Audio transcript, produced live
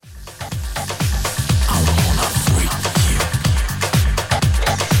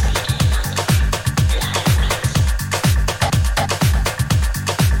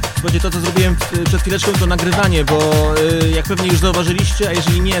mówiłem przed chwileczką, to nagrywanie, bo jak pewnie już zauważyliście, a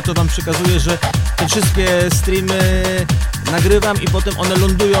jeżeli nie, to wam przekazuję, że te wszystkie streamy nagrywam i potem one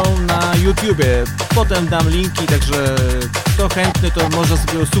lądują na YouTubie. Potem dam linki, także kto chętny, to może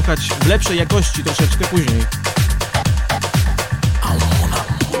sobie słuchać w lepszej jakości troszeczkę później.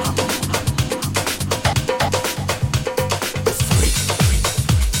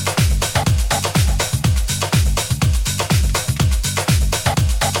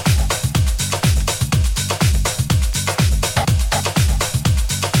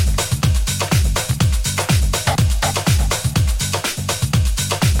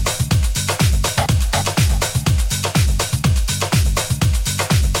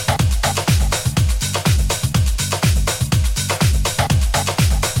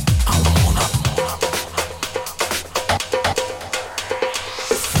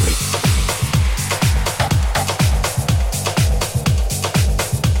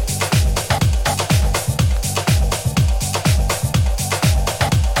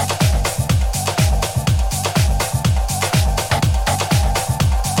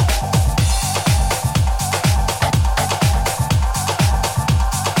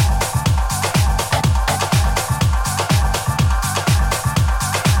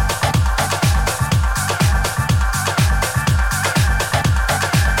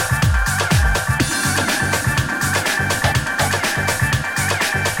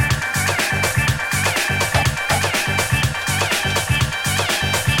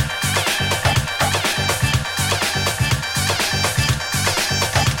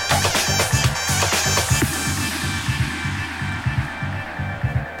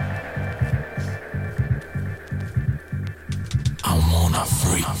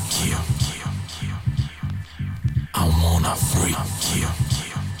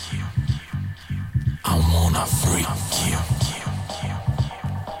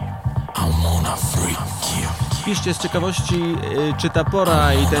 Piszcie z ciekawości, czy ta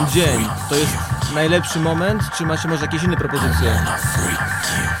pora i ten dzień to jest najlepszy moment, czy macie może jakieś inne propozycje?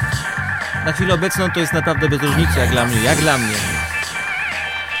 Na chwilę obecną to jest naprawdę bez różnicy, jak dla mnie,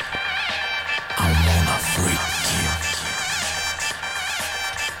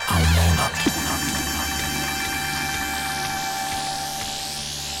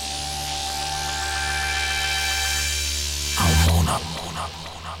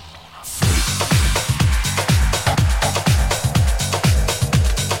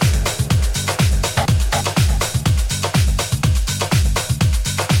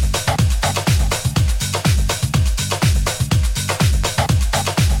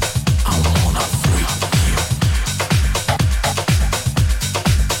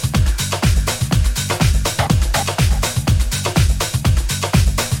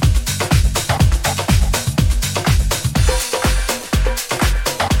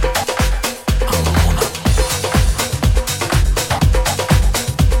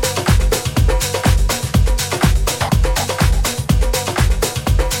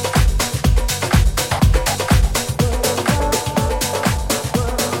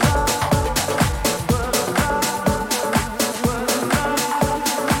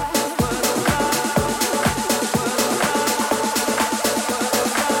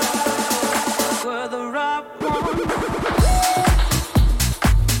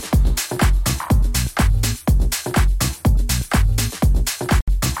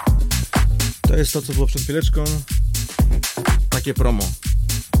 To jest to, co było przed chwileczką. Takie promo.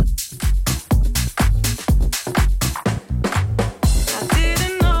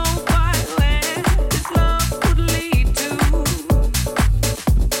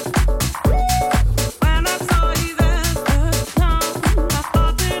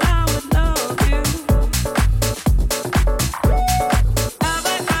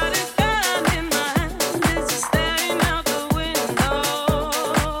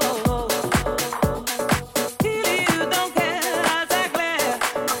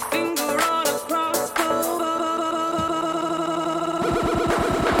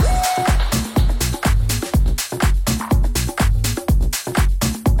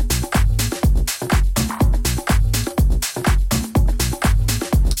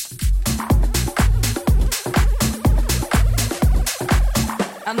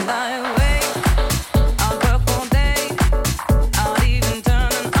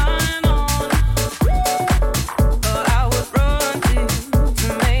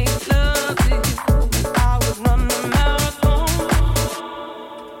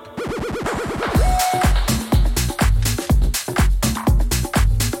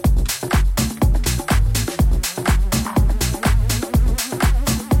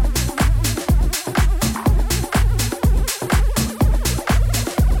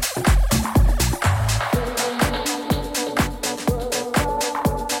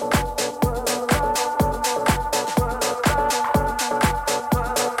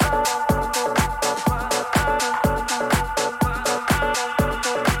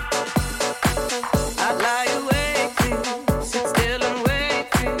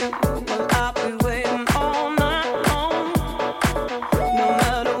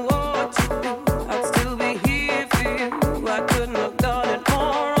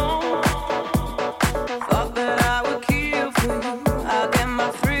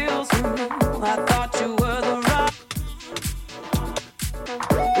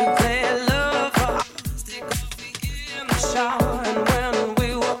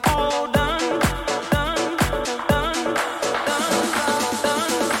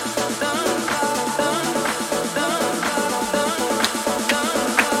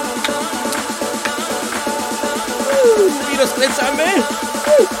 rozkręcamy.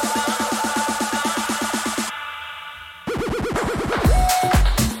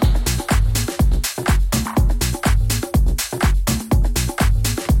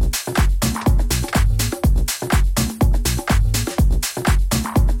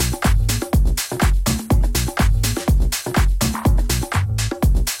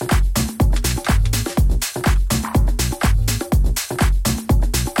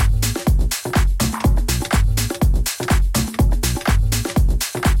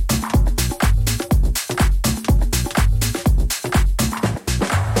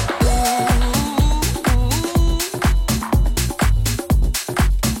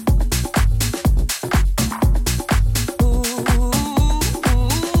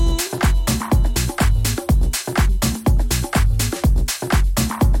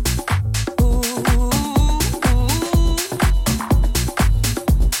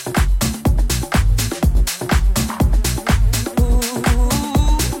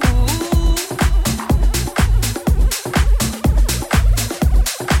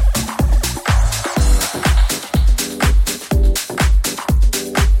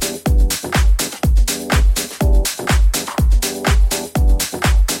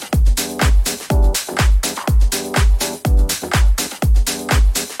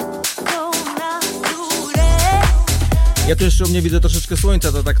 Ja tu jeszcze u mnie widzę troszeczkę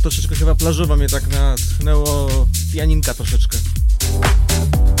słońca, to tak troszeczkę chyba plażowo mnie tak natchnęło, pianinka troszeczkę.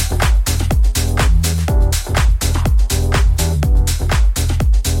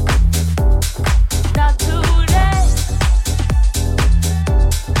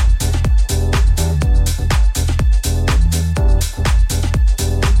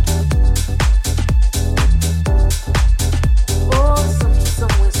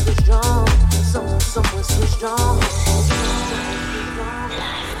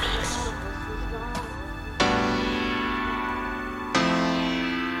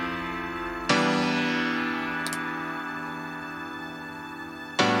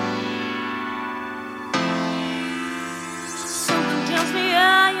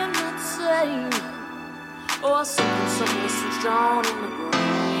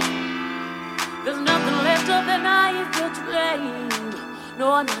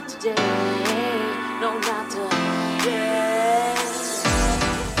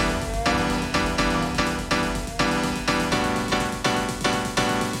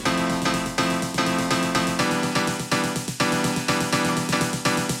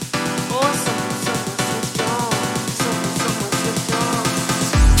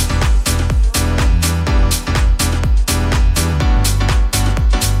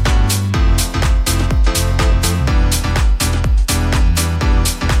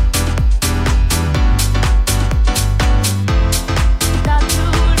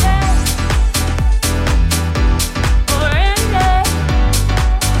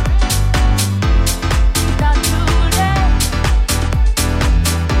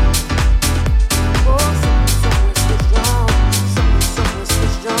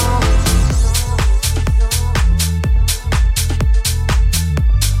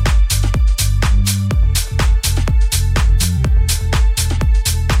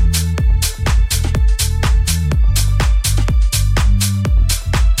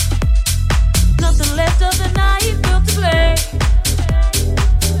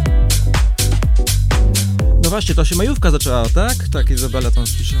 Właśnie, to się majówka zaczęła, tak? Tak, Izabela tam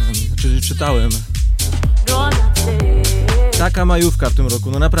słyszałem, czy czytałem. Taka majówka w tym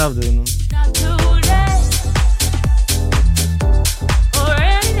roku, no naprawdę. No.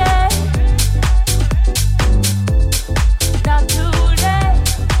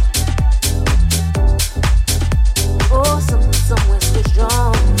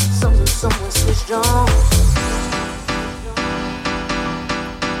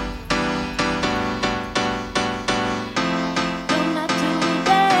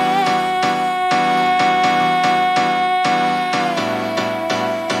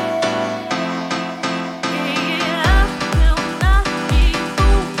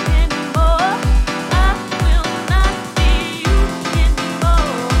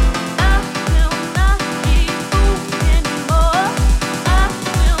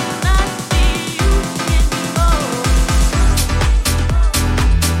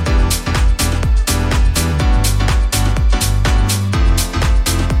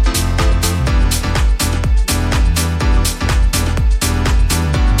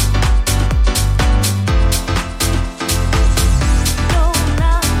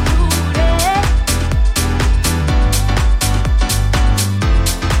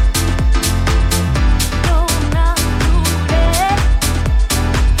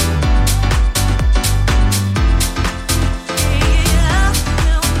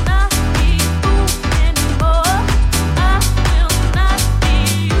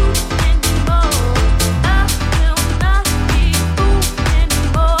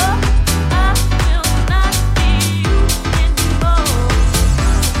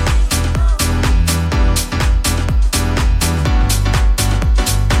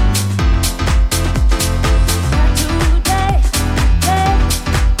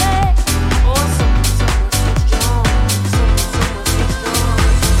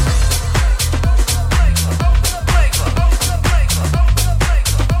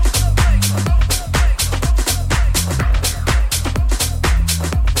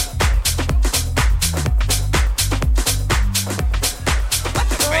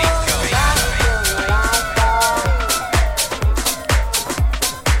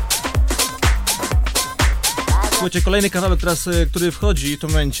 Słuchajcie, kolejny kawałek teraz, który wchodzi w tym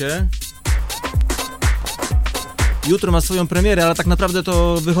momencie. Jutro ma swoją premierę, ale tak naprawdę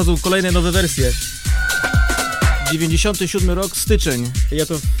to wychodzą kolejne nowe wersje. 97 rok, styczeń. Ja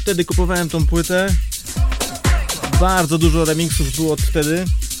to wtedy kupowałem tą płytę. Bardzo dużo remixów było od wtedy.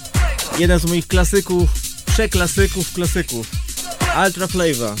 Jeden z moich klasyków, przeklasyków klasyków. Ultra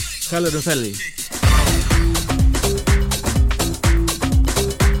Flavor, Heller & Felly.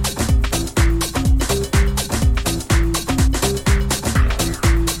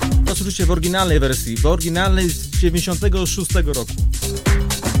 To oczywiście w oryginalnej wersji, w oryginalnej z 96 roku.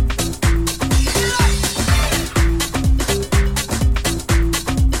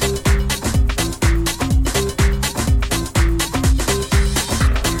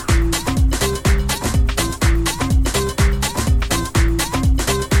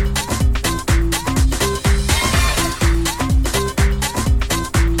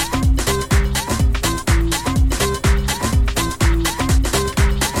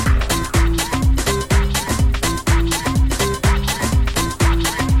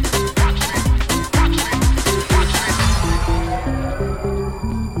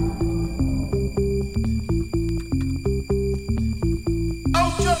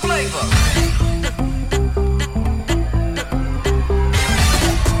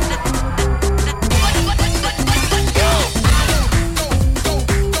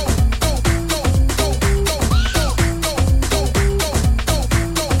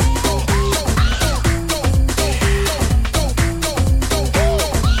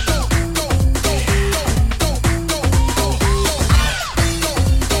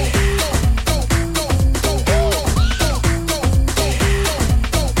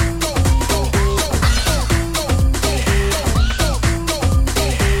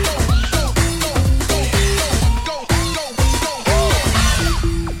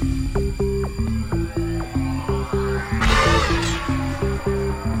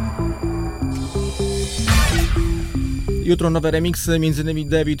 Jutro nowe remixy, m.in.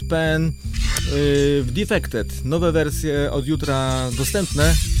 David Penn w Defected. Nowe wersje od jutra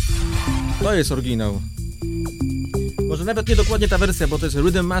dostępne. To jest oryginał. Może nawet nie dokładnie ta wersja, bo to jest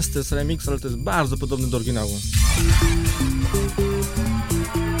Rhythm Masters remix, ale to jest bardzo podobny do oryginału.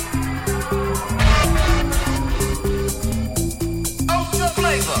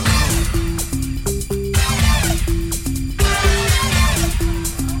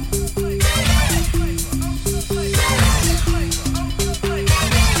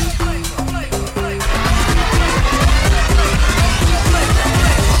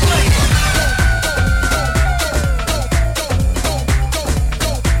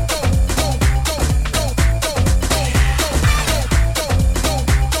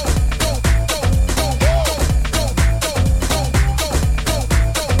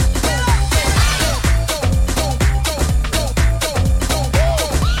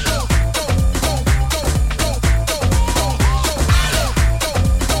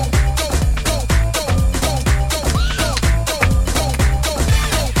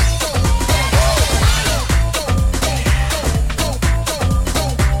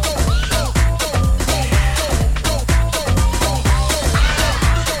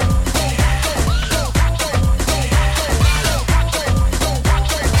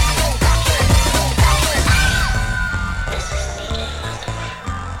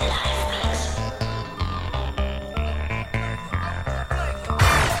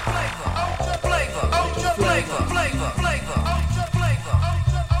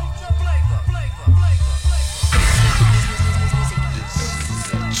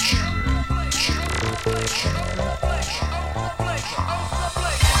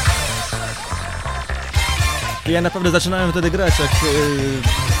 Ja naprawdę zaczynałem wtedy grać jak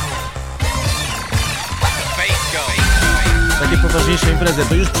takie poważniejsze imprezy.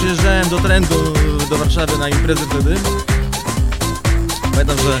 To już przyjeżdżałem do Trendu, do Warszawy na imprezę wtedy.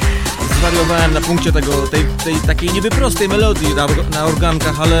 Pamiętam, że zwariowałem na punkcie tej takiej niby prostej melodii na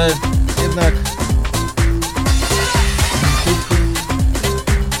organkach, ale jednak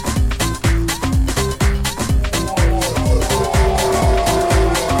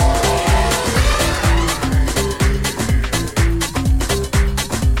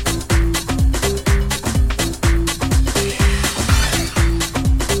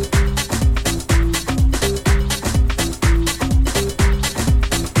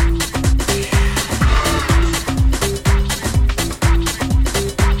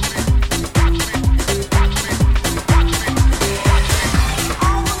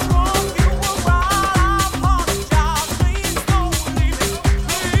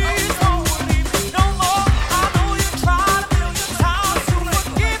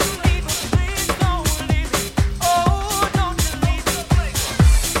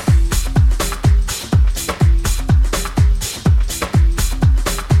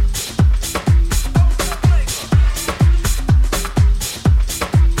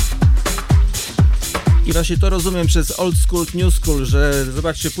I właśnie to rozumiem przez old school, new school, że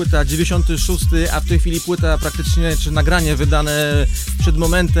zobaczcie, płyta 96, a w tej chwili płyta praktycznie, czy nagranie wydane przed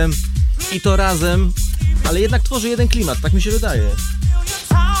momentem i to razem, ale jednak tworzy jeden klimat, tak mi się wydaje.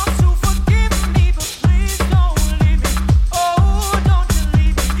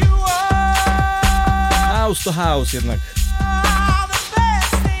 House to house jednak.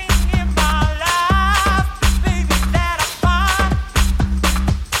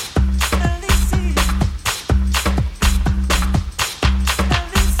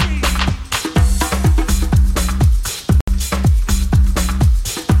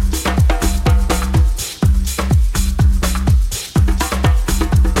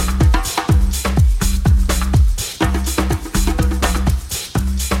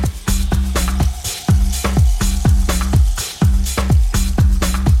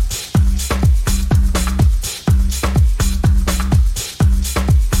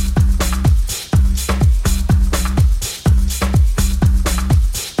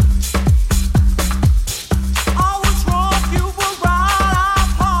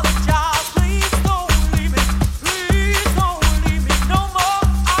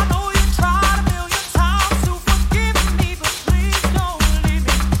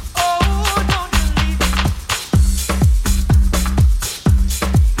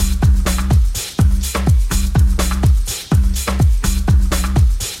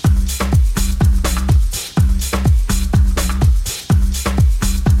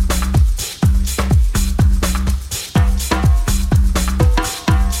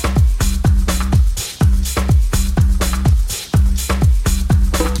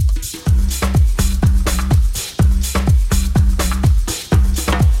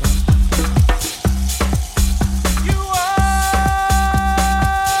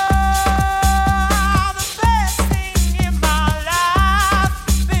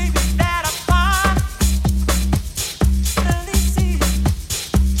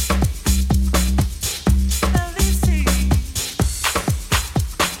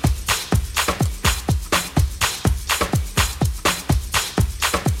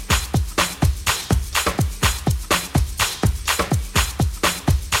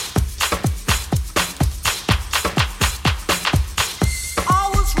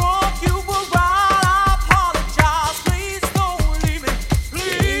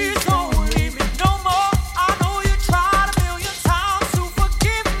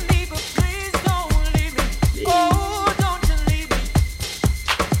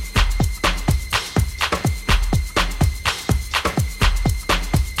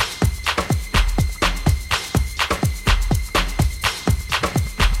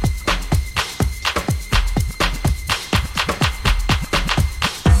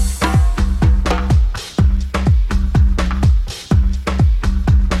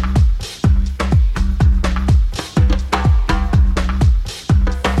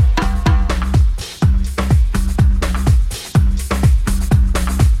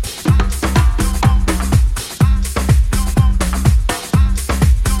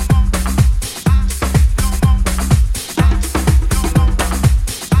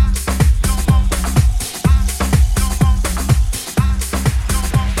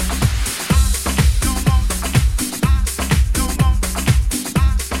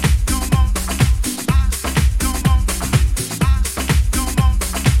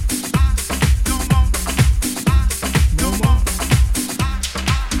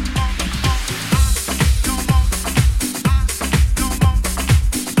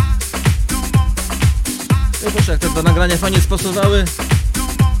 Proszę, jak te dwa nagrania fajnie spasowały.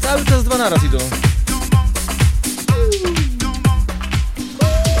 Cały czas dwa naraz idą.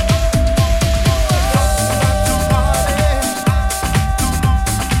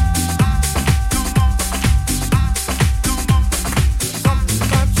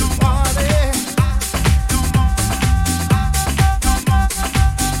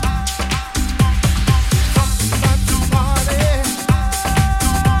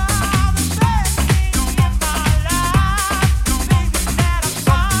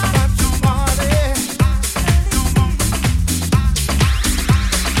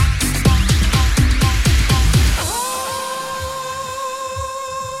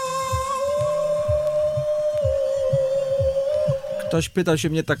 Ktoś pytał się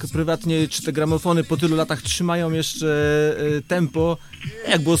mnie tak prywatnie, czy te gramofony po tylu latach trzymają jeszcze tempo.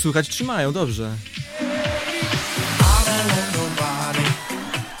 Jak było słychać, trzymają, dobrze.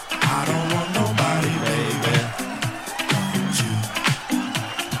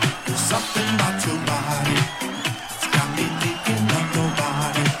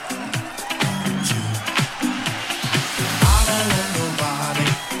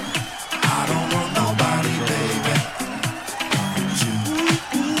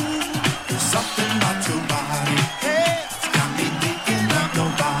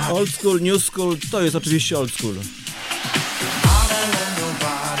 school, new school, to jest oczywiście old school.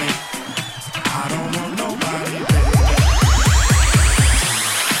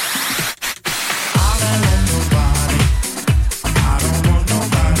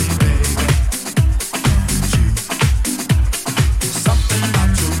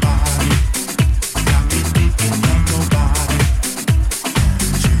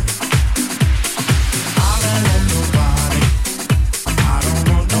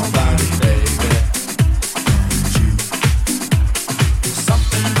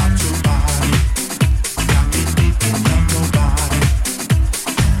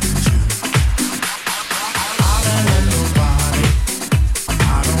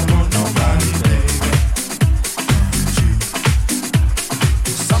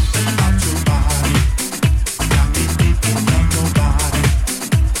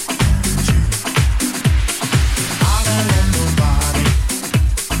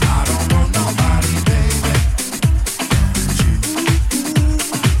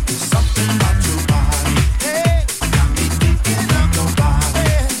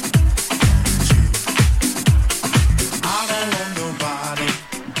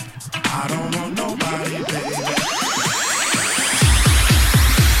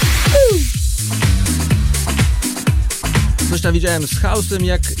 Coś tam widziałem z house'em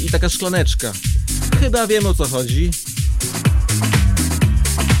jak i taka szklaneczka. Chyba wiem, o co chodzi.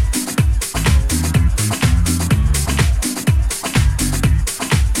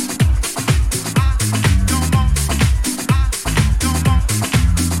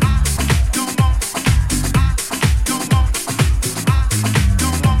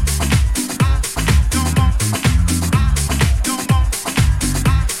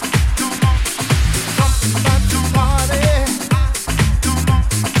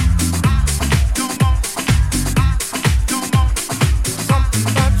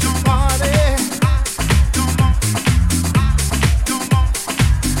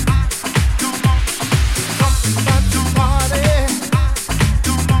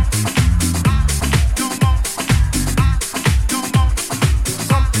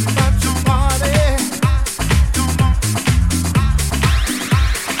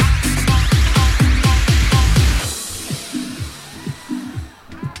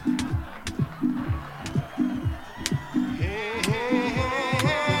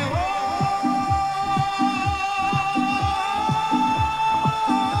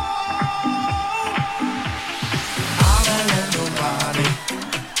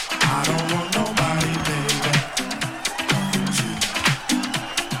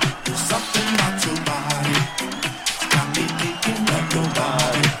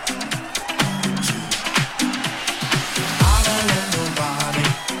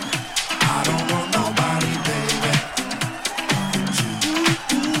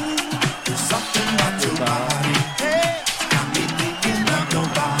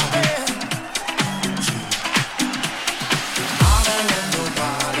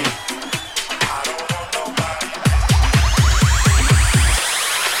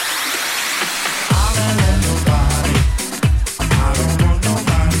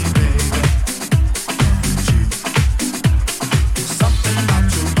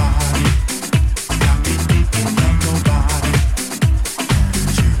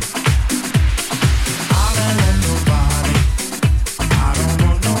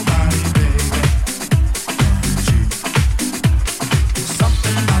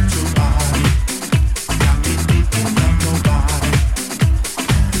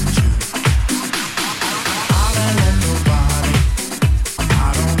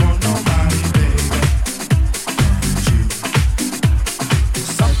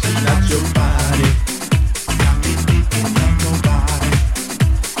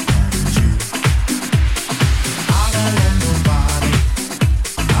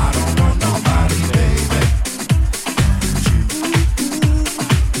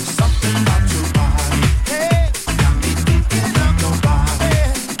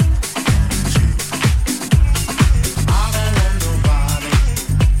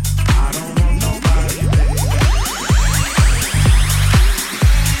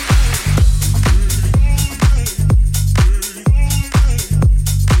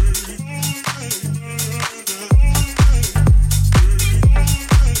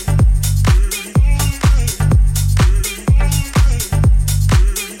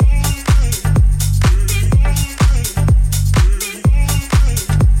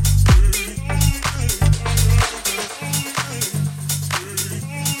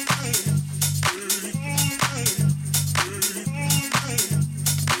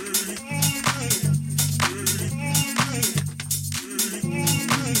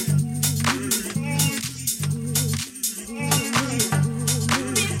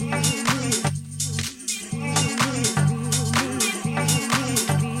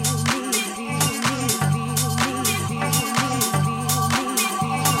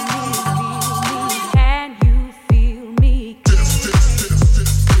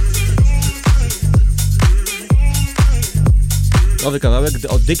 Nowy kawałek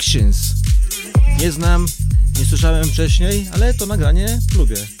The Addictions. Nie znam, nie słyszałem wcześniej, ale to nagranie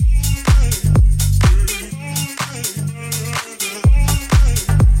lubię.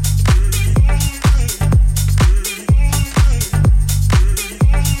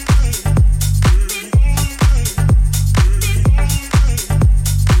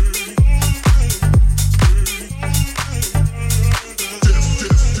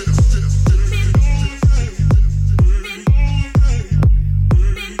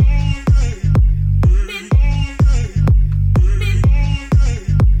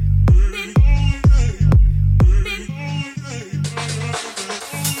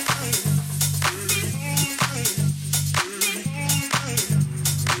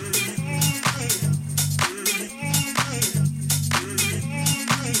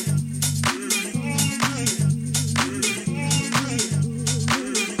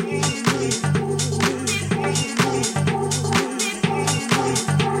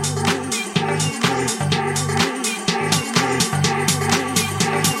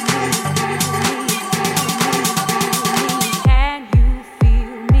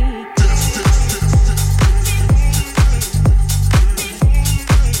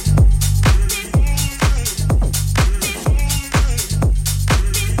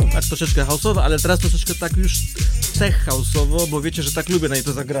 Troszeczkę house'owo, ale teraz troszeczkę tak już tech house'owo, bo wiecie, że tak lubię na nie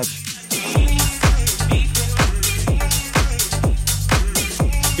to zagrać.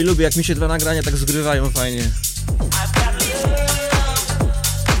 I lubię, jak mi się dwa nagrania tak zgrywają fajnie.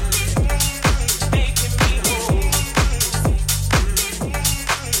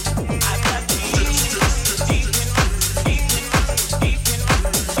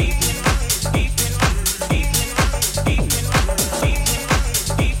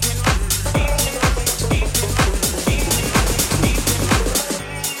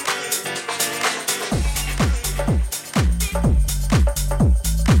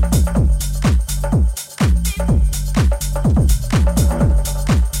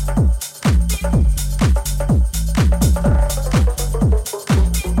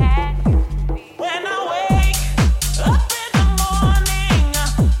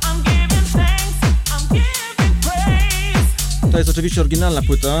 To jest oczywiście oryginalna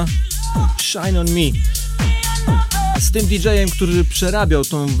płyta Shine on Me. Z tym DJ-em, który przerabiał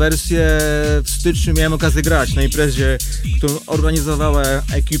tą wersję, w styczniu miałem okazję grać na imprezie, którą organizowała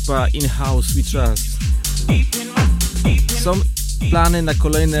ekipa In-House We Trust. Są plany na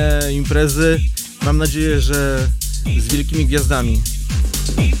kolejne imprezy, mam nadzieję, że z wielkimi gwiazdami.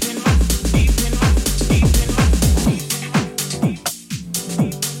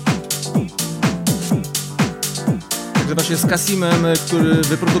 Właśnie z Kasimem, który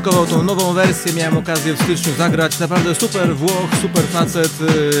wyprodukował tą nową wersję, miałem okazję w styczniu zagrać. Naprawdę super Włoch, super facet,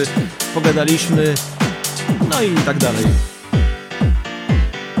 pogadaliśmy, no i tak dalej.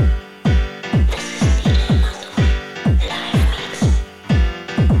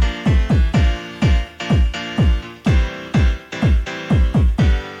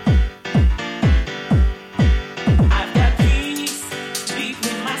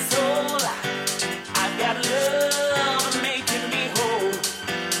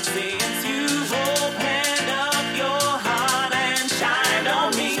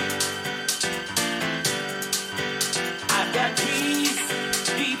 I've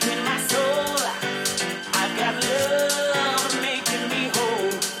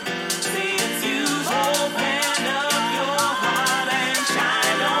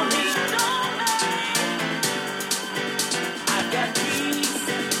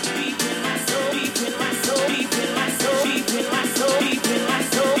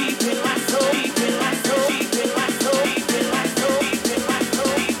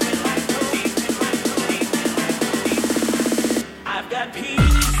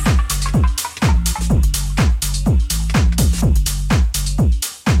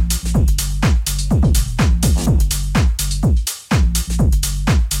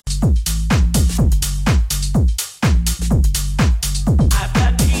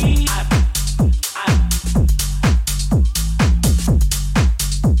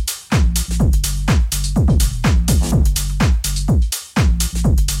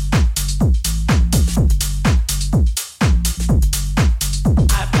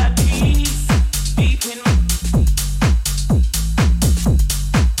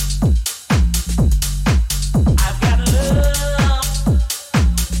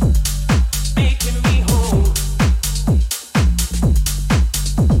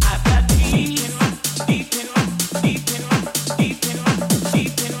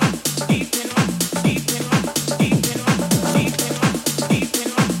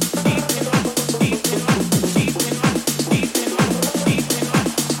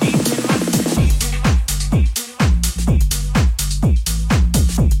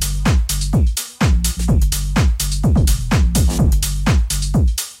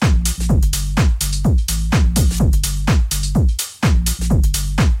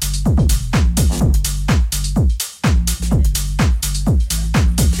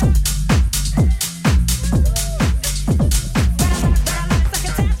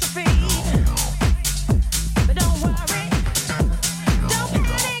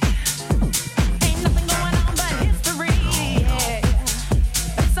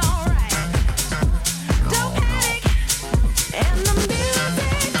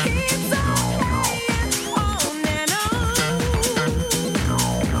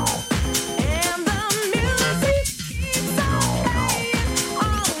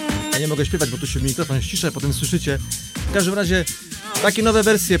mogę śpiewać, bo tu się mikrofon ściszę, potem słyszycie. W każdym razie takie nowe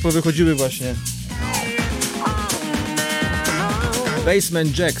wersje powychodziły właśnie.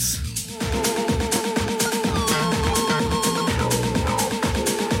 Basement Jacks.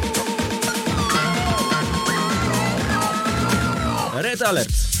 Red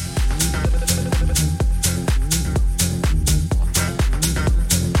Alert.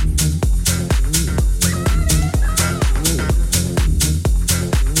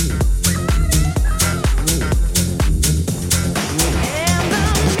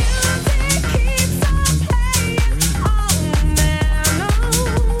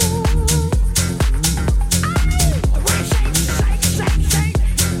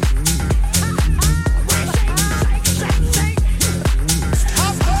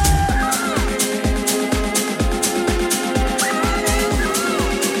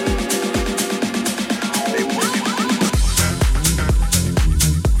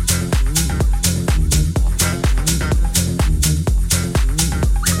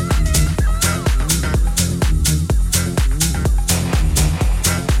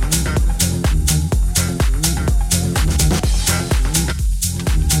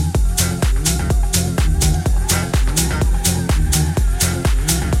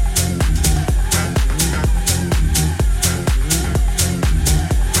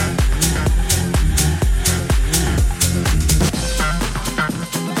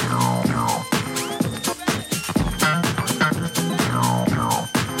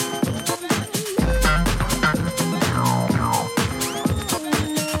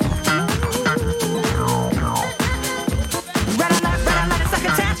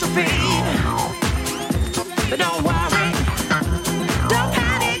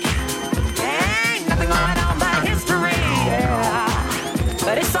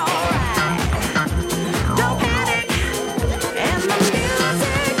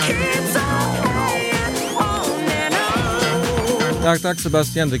 Tak,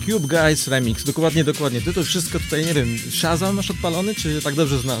 Sebastian, The Cube Guys Remix, dokładnie, ty to wszystko tutaj, nie wiem, Shazam masz odpalony, czy tak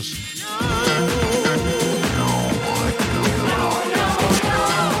dobrze znasz?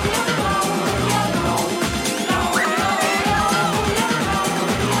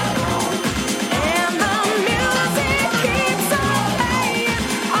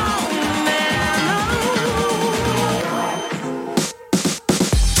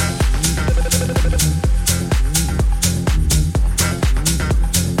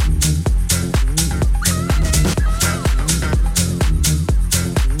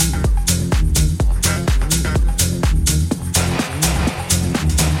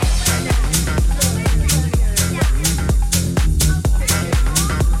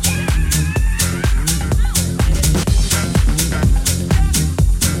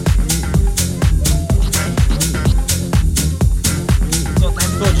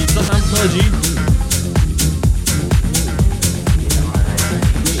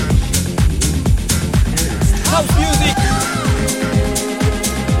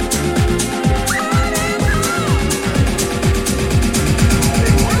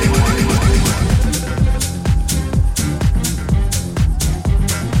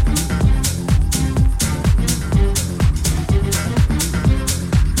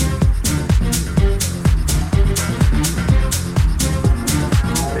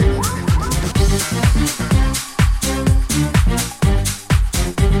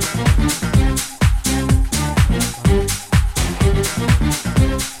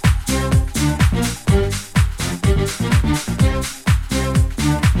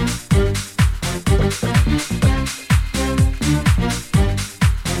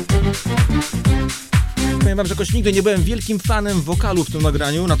 Powiem wam, że jakoś nigdy nie byłem wielkim fanem wokalu w tym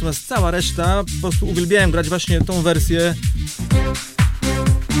nagraniu, natomiast cała reszta, po prostu uwielbiałem grać właśnie tą wersję.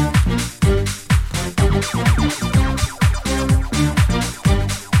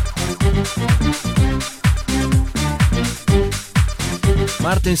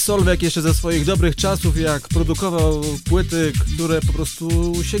 Martin Solveig jeszcze ze swoich dobrych czasów, jak produkował płyty, które po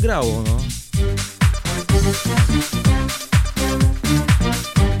prostu się grało, no.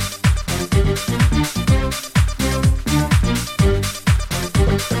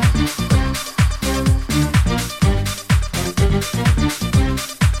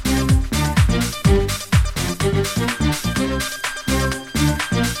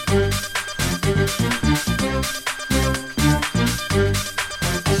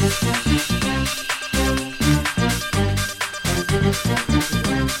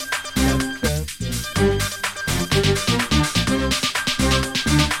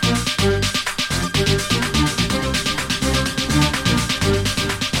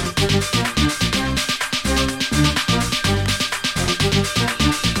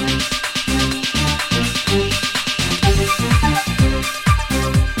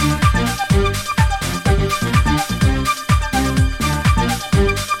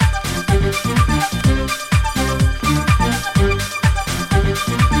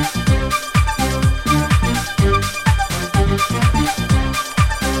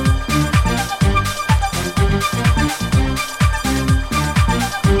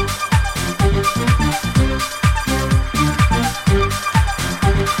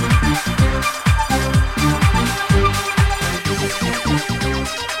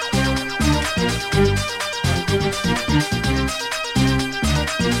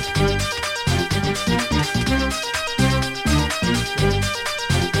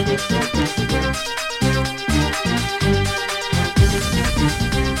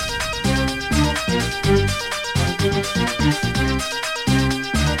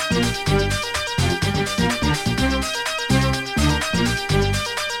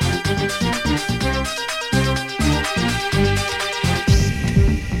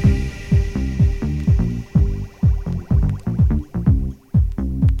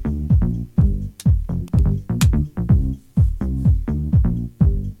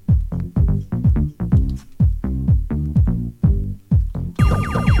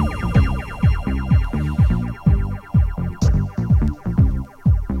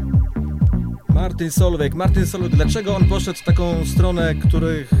 Martin Solveig. Martin Solveig, dlaczego on poszedł w taką stronę,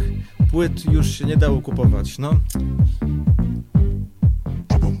 których płyt już się nie dało kupować? No.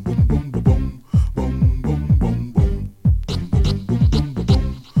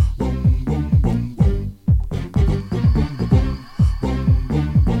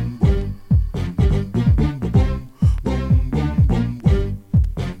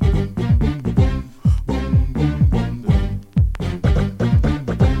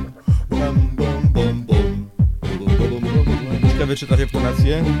 Ciekawe, czy trafię w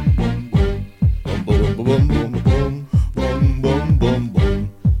tonację.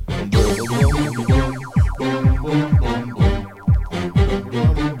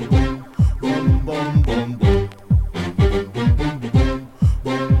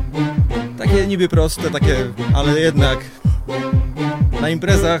 Takie niby proste, takie, ale jednak na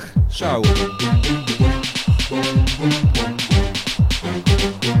imprezach szał.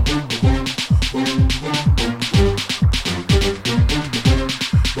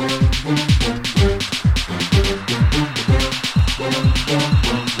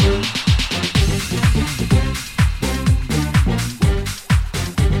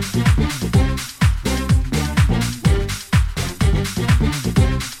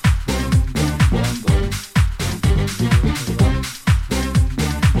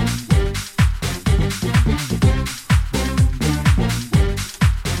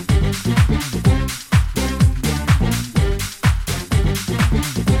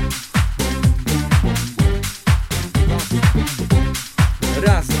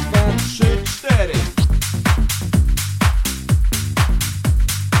 Raz, dwa, trzy, cztery.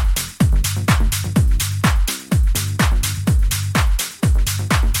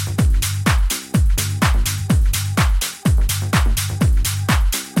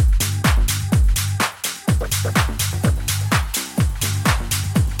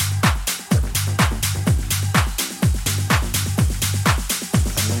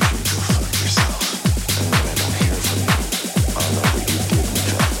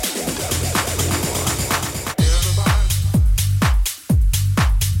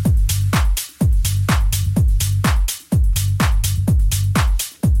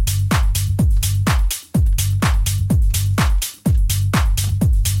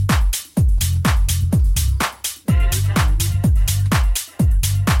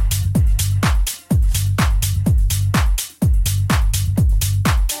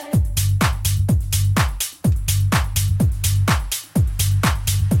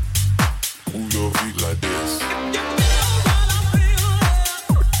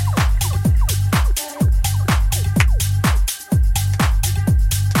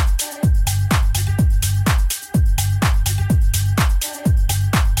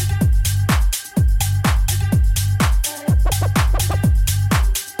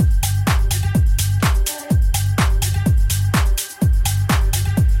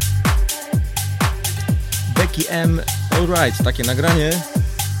 Alright, takie nagranie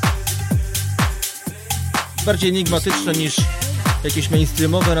bardziej enigmatyczne niż jakieś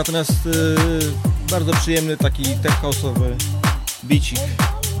mainstreamowe, natomiast bardzo przyjemny taki tech house'owy bicik.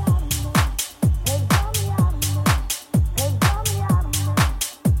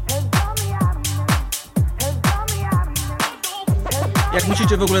 Jak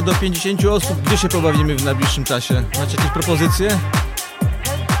myślicie w ogóle do 50 osób, gdzie się pobawimy w najbliższym czasie? Macie jakieś propozycje?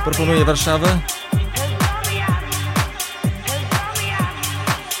 Proponuję Warszawę.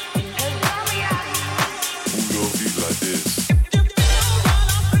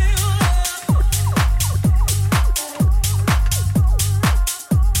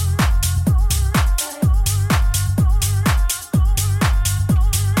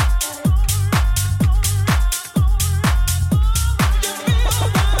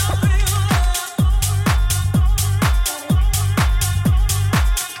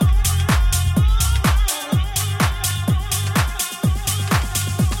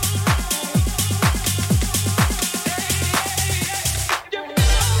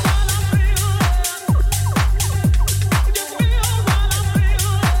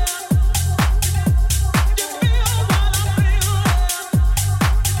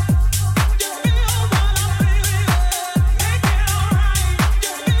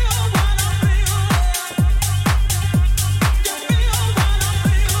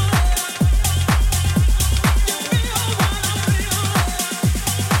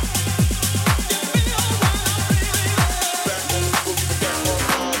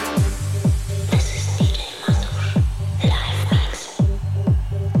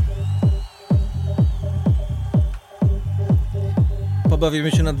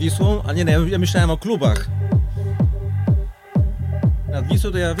 Pobawimy się nad Wisłą? A nie, ja myślałem o klubach. Nad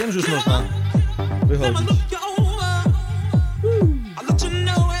Wisłą to ja wiem, że już można. wychodzić.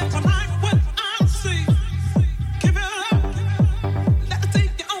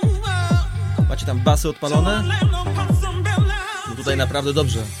 Macie tam basy odpalone? No tutaj naprawdę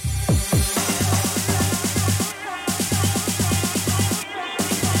dobrze.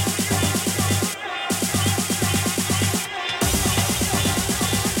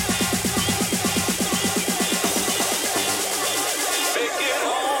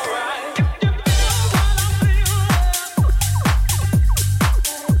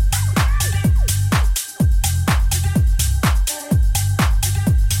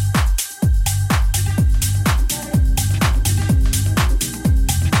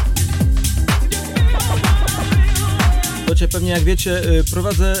 Pewnie jak wiecie,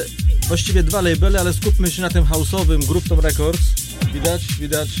 prowadzę właściwie 2 labele, ale skupmy się na tym house'owym, Groupton Records.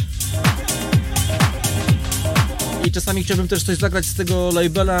 Widać. I czasami chciałbym też coś zagrać z tego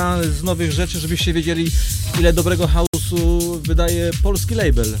labela, z nowych rzeczy, żebyście wiedzieli, ile dobrego house'u wydaje polski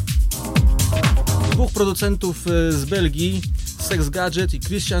label. 2 producentów z Belgii, Sex Gadget i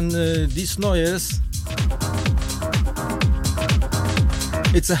Christian Disnoyers.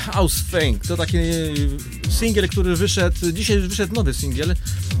 It's a House Thing. To taki singiel, który wyszedł, dzisiaj wyszedł nowy singiel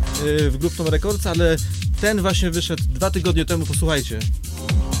w Groupton Records, ale ten właśnie wyszedł 2 tygodnie temu, posłuchajcie.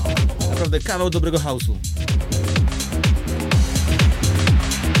 Naprawdę kawał dobrego house'u.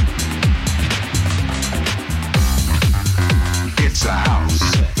 It's a house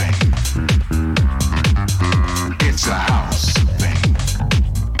thing. It's a house thing.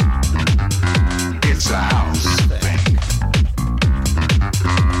 It's a house thing.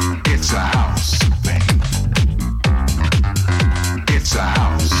 It's a house thing. It's a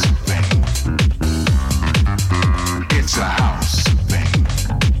house thing. It's a house thing.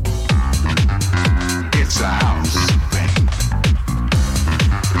 It's a house thing.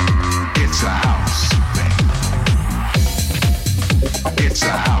 It's a house thing. It's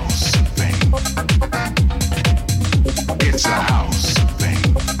a house thing. It's a house thing.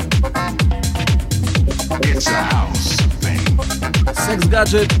 It's a house thing. Sex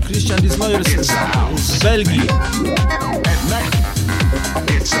Gadget, Christian Disnoyers z Belgii. At night,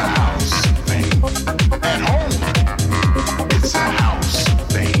 it's a house thing. At home, it's a house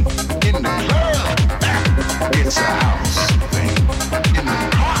thing. In the club, it's a house thing. In the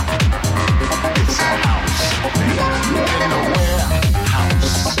car, it's a house thing. In the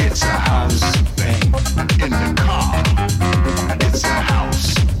warehouse, it's a house thing. In the car, it's a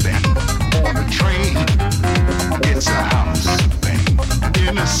house thing. On the train, it's a house thing.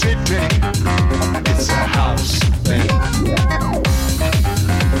 In the city, it's a house thing.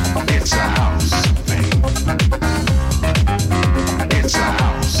 It's a house thing. It's a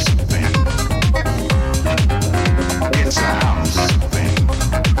house thing. It's a house thing.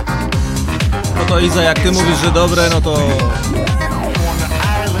 No to Iza, jak ty mówisz, że dobre, no to... On the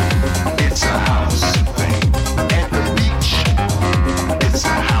island, it's a house thing. At the beach, it's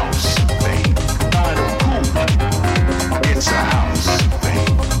a house thing. By the pool, it's a house thing.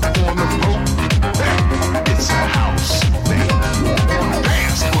 On the boat, it's a house thing. On the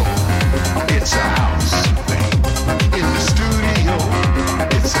dance floor, it's a house thing. In the studio,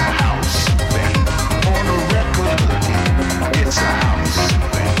 it's a house thing. On the record, it's a house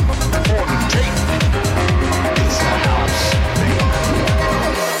thing. On the tape, it's a house thing.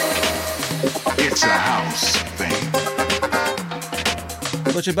 It's a house thing.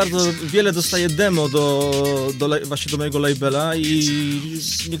 Słuchajcie, bardzo wiele dostaję demo właśnie do mojego labela i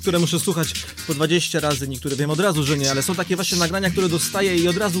niektóre muszę słuchać po 20 razy, niektóre wiem od razu, że nie, ale są takie właśnie nagrania, które dostaję i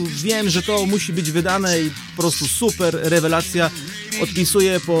od razu wiem, że to musi być wydane i po prostu super, rewelacja.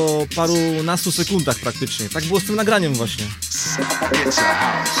 Odpisuję po parunastu sekundach praktycznie. Tak było z tym nagraniem właśnie. It's a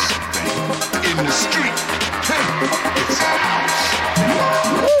house thing. In the street, it's a house thing.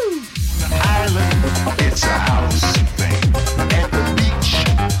 The island, it's a house thing. At the beach,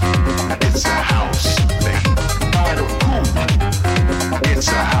 it's a house thing. By the pool, it's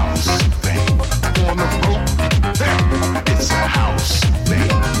a house thing. On the boat, it's a house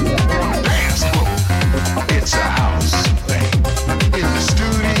thing. On the dance floor, it's a house thing. In the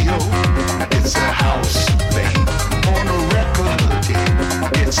studio, it's a house thing. On the record,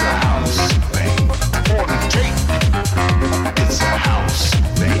 it's a house thing. On the tape, it's a house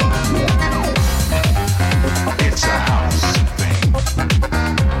thing. It's a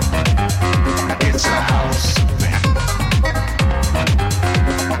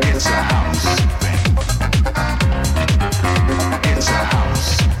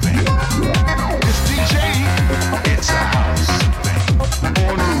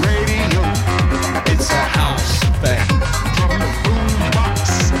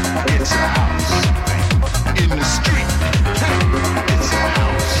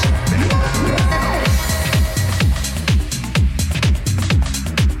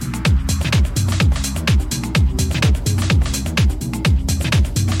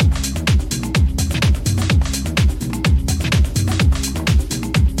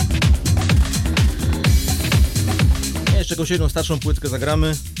jedną starszą płytkę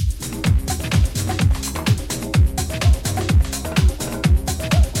zagramy.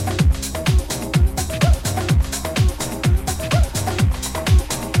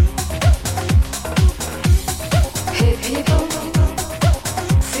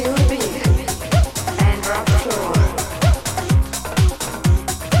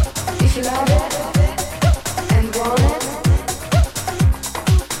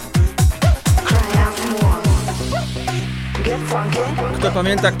 Kto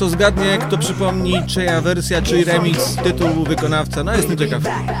pamięta, kto zgadnie, kto przypomni, czyja wersja, czyj remix, tytuł, wykonawca, no jestem ciekaw.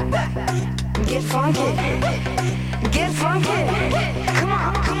 Get funky, get funky, come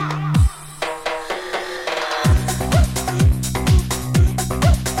on, come on.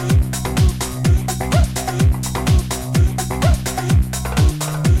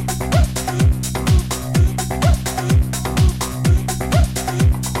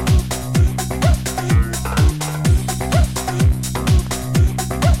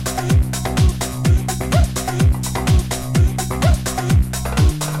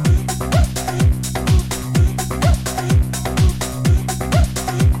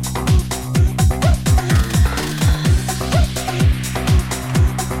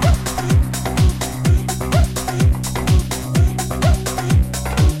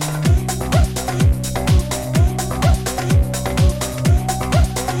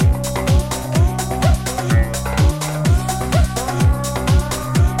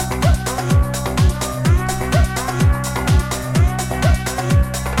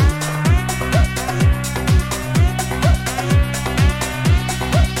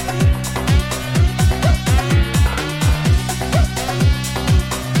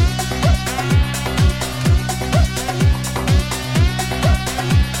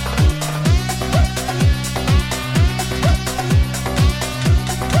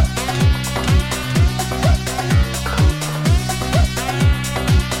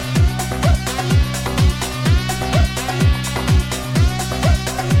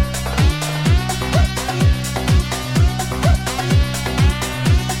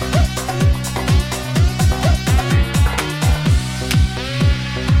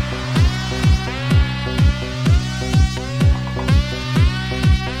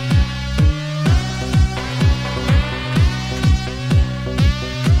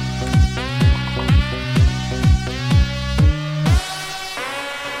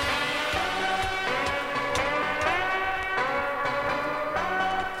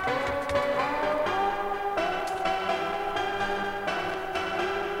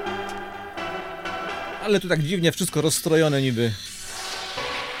 Ale tu tak dziwnie wszystko rozstrojone niby.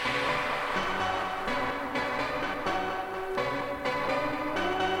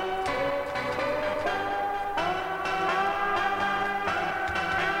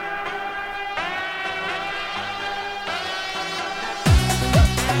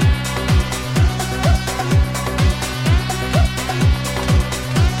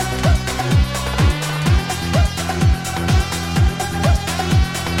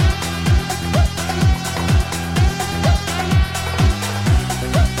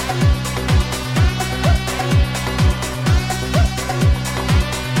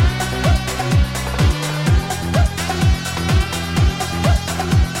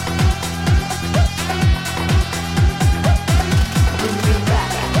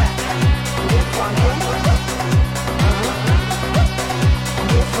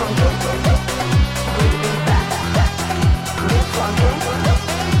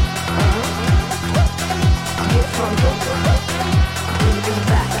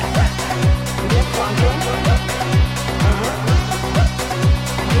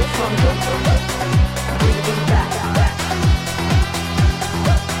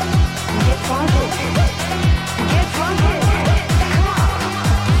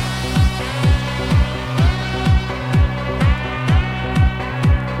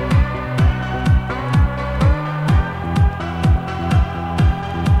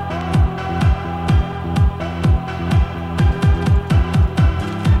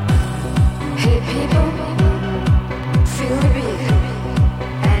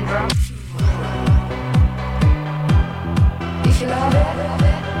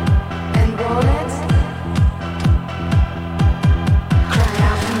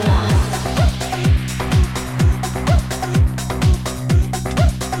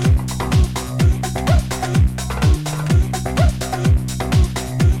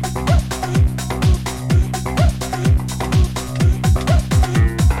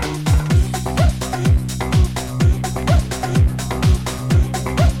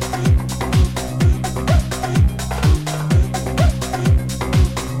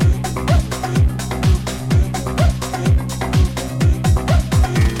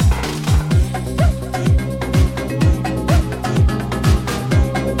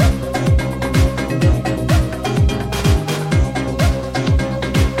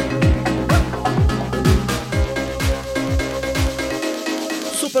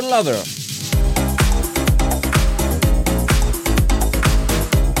 Super Lover.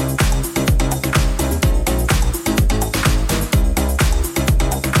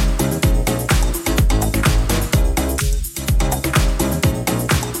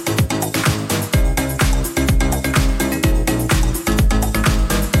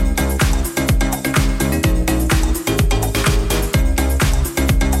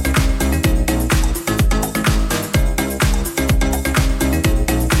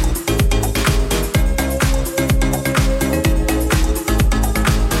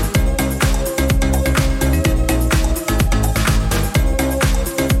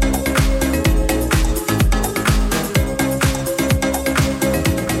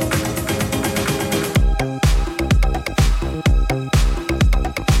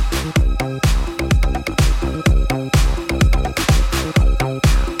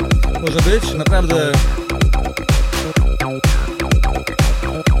 Może być, naprawdę.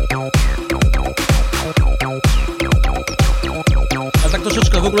 A tak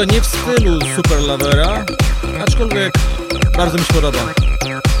troszeczkę w ogóle nie w stylu Super Lovera, aczkolwiek bardzo mi się podoba.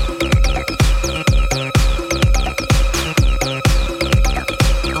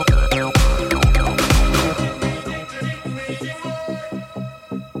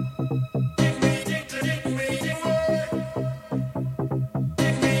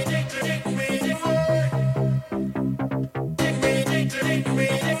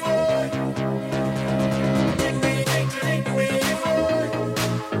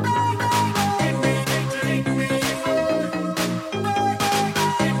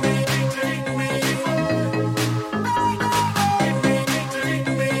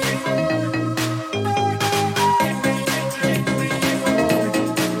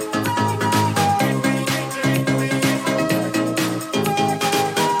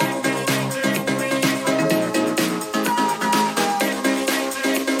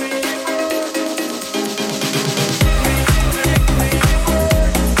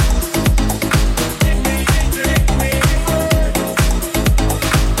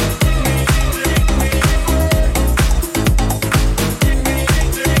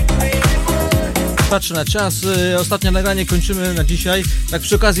 Patrzę na czas, ostatnie nagranie kończymy na dzisiaj. Tak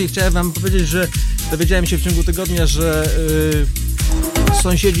przy okazji chciałem wam powiedzieć, że dowiedziałem się w ciągu tygodnia, że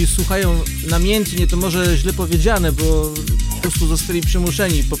sąsiedzi słuchają namiętnie, to może źle powiedziane, bo po prostu zostali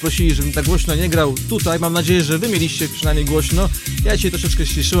przymuszeni, poprosili, żebym tak głośno nie grał tutaj. Mam nadzieję, że wy mieliście przynajmniej głośno. Ja dzisiaj troszeczkę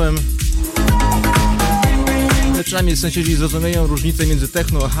ściszyłem. Ale przynajmniej sąsiedzi zrozumieją różnicę między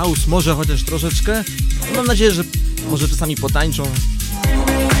techno a house, może chociaż troszeczkę. Mam nadzieję, że może czasami potańczą.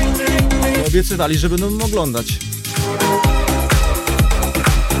 Obiecywali, że będą oglądać.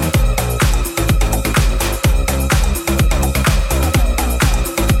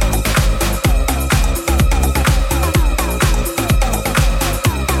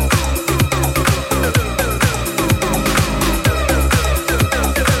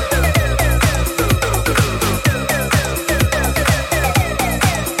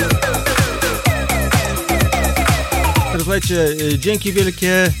 Słuchajcie, dzięki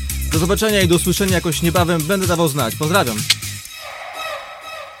wielkie. Do zobaczenia i do usłyszenia jakoś niebawem. Będę dawał znać. Pozdrawiam.